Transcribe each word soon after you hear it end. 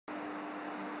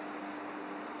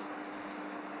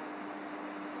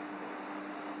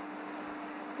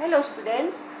Hello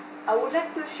students, I would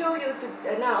like to show you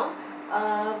now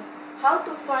how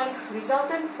to find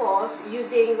resultant force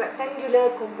using rectangular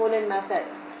component method.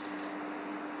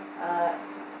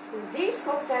 This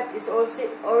concept is also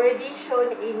already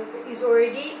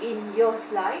in your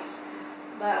slides,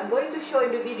 but I'm going to show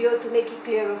in the video to make it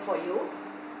clearer for you.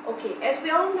 Okay, as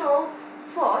we all know,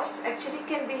 force actually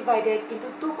can be divided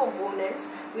into two components,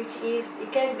 which is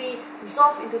it can be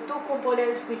resolved into two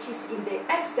components, which is in the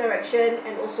x direction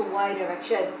and also y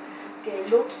direction. Okay,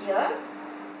 look here.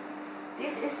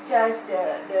 This is just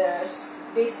the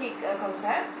basic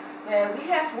concept where we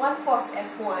have one force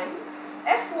F1.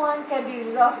 F1 can be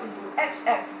resolved into x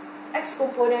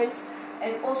components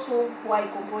and also y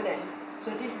component.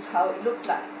 So this is how it looks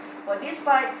like. For this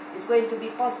part, it's going to be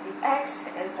positive x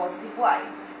and positive y.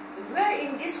 If we are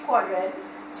in this quadrant,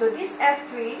 so this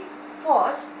F3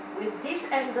 force with this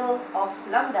angle of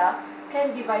lambda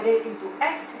can be divided into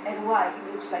x and y.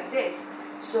 It looks like this.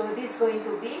 So this is going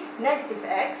to be negative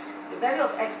x. The value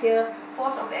of x here,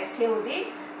 force of x here will be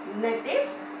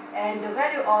negative, and the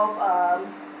value of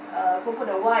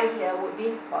component y here would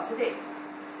be positive.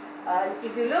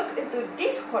 If you look into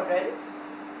this quadrant,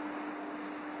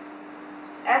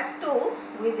 F2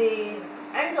 with the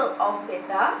angle of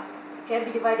beta can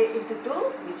be divided into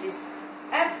two, which is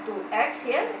F2x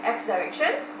here, x direction,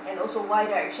 and also y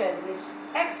direction, which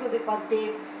x will be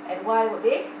positive and y will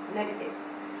be negative.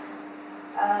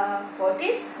 For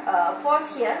this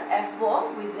force here,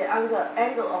 F4 with the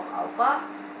angle of alpha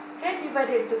can be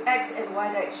divided into x and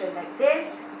y direction like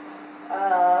this,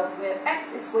 where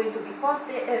x is going to be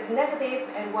positive, negative,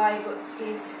 and y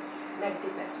is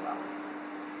negative as well.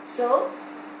 So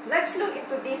let's look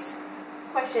into this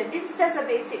question. This is just a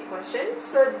basic question.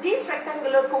 So this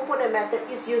rectangular component method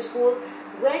is useful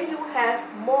when you have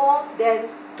more than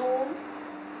two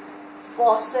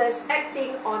forces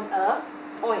acting on a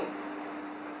point.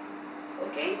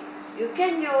 Okay, you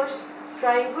can use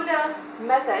triangular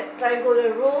method,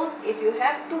 triangular rule, if you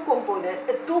have two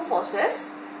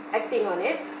forces acting on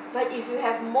it. But if you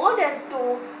have more than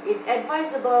two, it's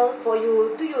advisable for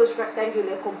you to use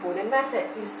rectangular component method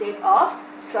instead of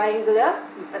triangle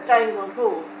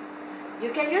rule.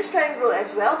 You can use triangle rule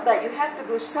as well, but you have to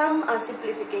do some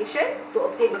simplification to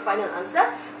obtain the final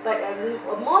answer. But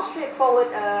a more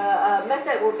straightforward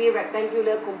method will be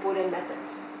rectangular component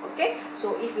methods. Okay,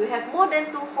 so if you have more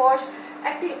than two forces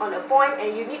acting on a point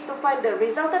and you need to find the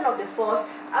resultant of the force,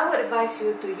 I would advise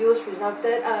you to use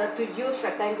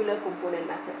rectangular component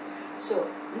method. So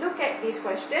look at this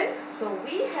question. So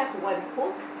we have one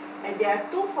hook, and there are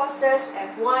two forces,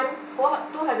 F1 for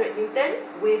 200 Newton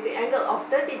with the angle of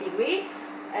 30 degree,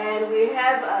 and we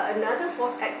have another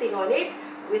force acting on it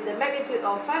with the magnitude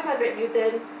of 500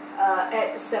 Newton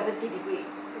at 70 degree.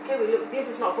 Okay, we look. This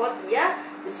is not 40, yeah.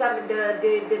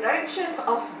 The direction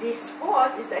of this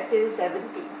force is actually 70.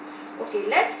 Okay,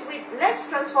 let's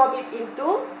transform it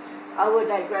into our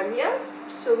diagram here.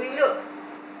 So we look.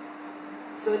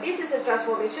 So this is a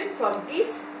transformation from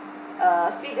this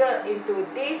figure into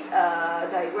this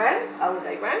diagram, our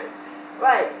diagram.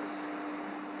 Right.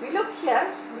 We look here,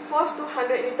 the force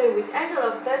 200 Newton with angle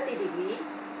of 30 degree.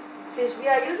 Since we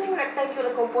are using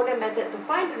rectangular component method to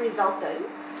find the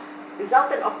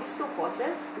resultant of these two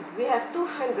forces, we have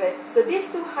 200. So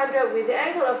this 200 with the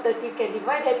angle of 30 can be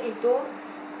divided into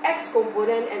x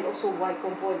component and also y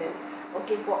component.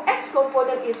 Okay, for x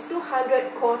component is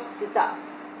 200 cos theta,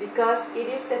 because it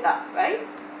is theta, right?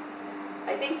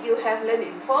 I think you have learned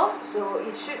it before, so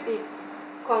it should be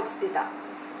cos theta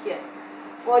here.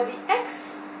 For the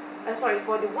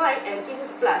for the y, and this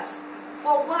is plus.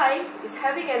 For y is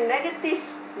having a negative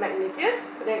magnitude,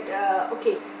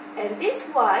 okay, and this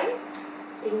y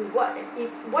in what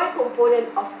is y component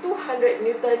of 200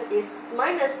 Newton is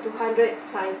minus 200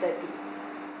 sine 30.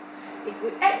 If we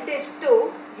add these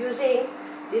two using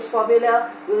this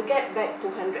formula, we'll get back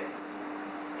 200.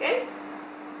 Okay,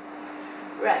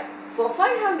 right. For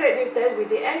 500 Newton with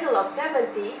the angle of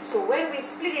 70, so when we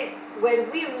split it,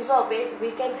 when we resolve it,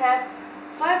 we can have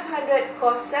 500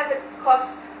 cos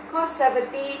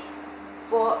 70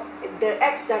 for the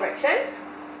x direction,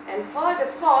 and for the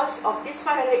force of this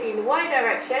 500 in y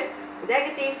direction,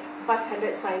 negative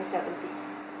 500 sine 70.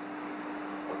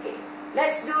 Okay,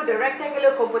 let's do the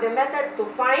rectangular component method to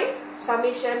find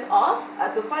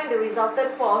to find the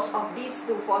resultant force of these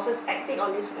two forces acting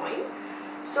on this point.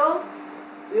 So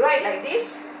we write like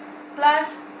this,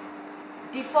 plus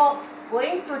default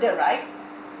going to the right,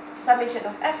 summation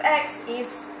of fx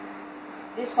is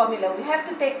this formula. We have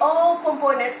to take all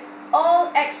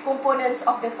x components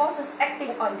of the forces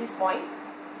acting on this point.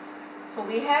 So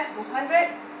we have 200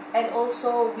 and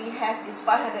also we have this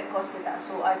 500 cos theta.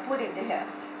 So I put it here.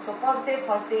 So positive,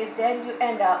 positive, then you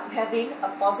end up having a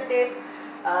positive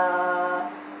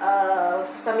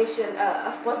summation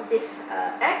of positive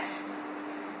x.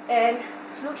 And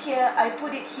look here, I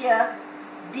put it here,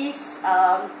 this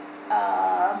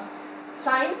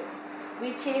sign,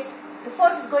 which is the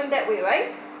force is going that way,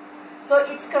 right? So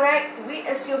it's correct, we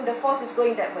assume the force is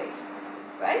going that way,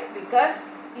 right? Because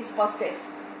it's positive.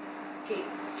 Okay,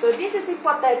 so this is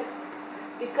important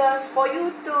because for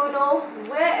you to know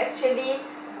where actually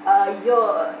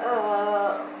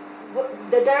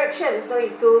the direction,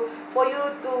 for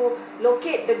you to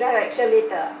locate the direction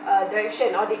later,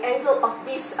 direction or the angle of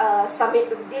this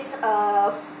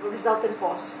resultant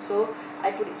force. So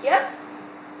I put it here.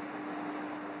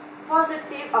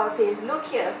 Positive, look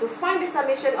here, to find the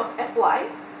summation of Fy,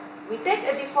 we take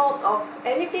a default of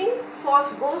anything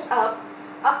force goes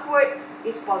upward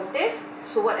is positive,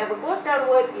 so whatever goes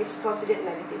downward is considered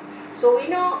negative. So we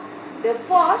know the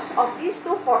force of these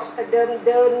two forces,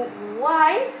 the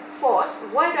y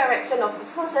direction of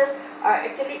these forces are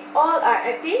actually all are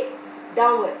acting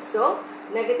downwards. So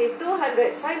negative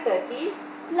 200 sine 30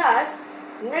 plus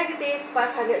negative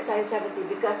 500 sine 70,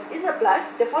 because it's a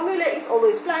plus. The formula is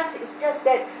always plus, it's just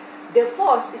that the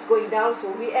force is going down, so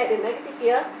we add a negative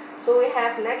here. So we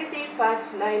have negative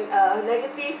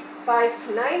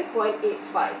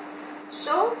 59.85.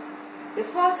 So the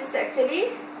force is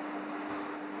actually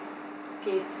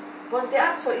positive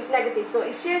up, so it's negative. So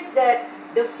it shows that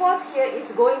the force here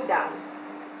is going down,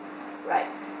 right?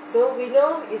 So we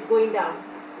know it's going down.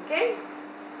 Okay.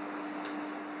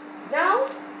 Now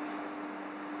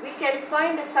we can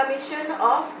find the summation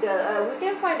of the, we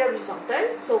can find the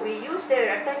resultant. So we use the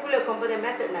rectangular component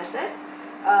method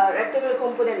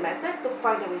to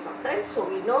find the resultant. So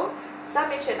we know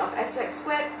summation of sx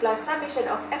squared plus summation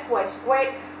of fy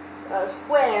squared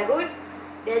square root,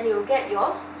 then you'll get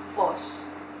your force,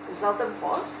 resultant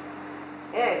force.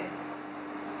 And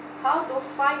how to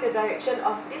find the direction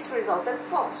of this resultant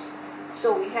force?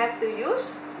 So we have to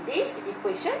use this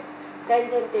equation,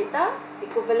 tangent theta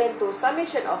equivalent to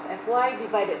summation of Fy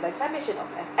divided by summation of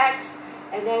Fx,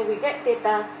 and then we get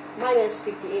theta minus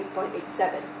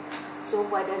 58.87. So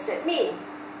what does that mean?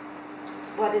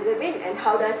 What does it mean, and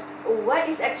what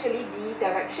is actually the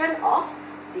direction of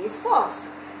this force?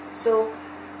 So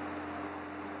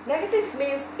negative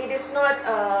means it is not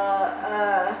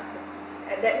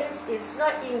that means it's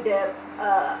not in the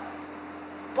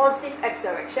positive x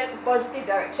direction, positive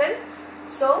direction.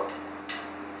 So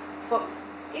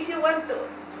if you want to,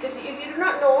 because if you do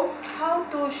not know how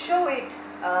to show it,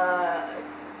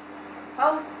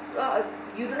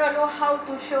 you do not know how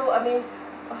to show,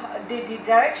 the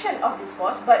direction of this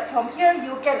force, but from here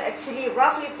you can actually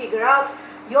roughly figure out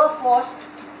your force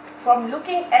from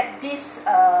looking at these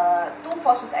two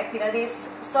forces acting like this,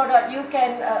 so that you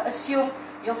can assume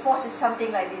your force is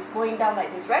something like this, going down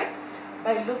like this, right?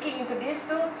 By looking into these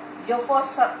two, your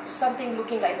force something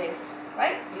looking like this,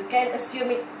 right? You can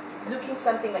assume it looking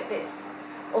something like this.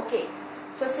 Okay,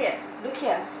 so see, look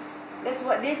here. That's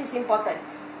what this is important.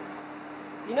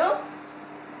 You know,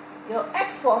 your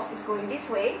x force is going this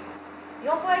way,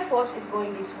 your y force is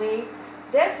going this way.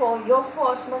 Therefore, your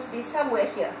force must be somewhere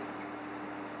here.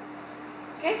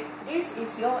 Okay, this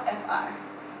is your Fr,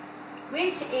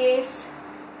 which is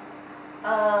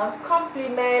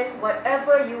complement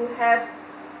whatever you have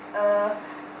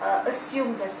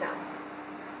assumed just now.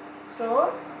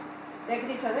 So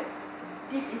negative 100,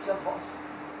 this is your force.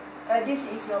 This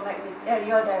is your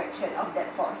your direction of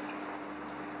that force.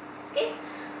 Okay,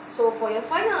 so for your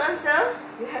final answer,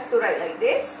 you have to write like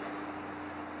this.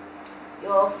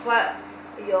 Your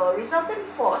resultant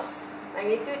force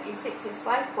magnitude is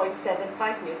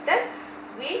 65.75 Newton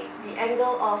with the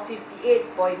angle of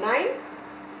 58.9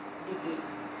 degree.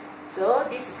 So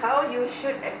this is how you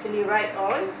should actually write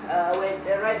on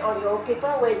write on your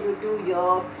paper when you do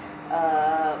your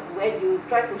when you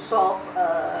try to solve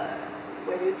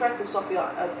your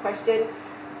question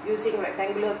using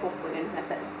rectangular component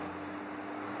method.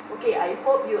 Okay, I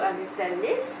hope you understand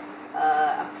this.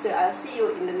 So I'll see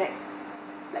you in the next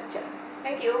lecture.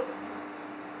 Thank you.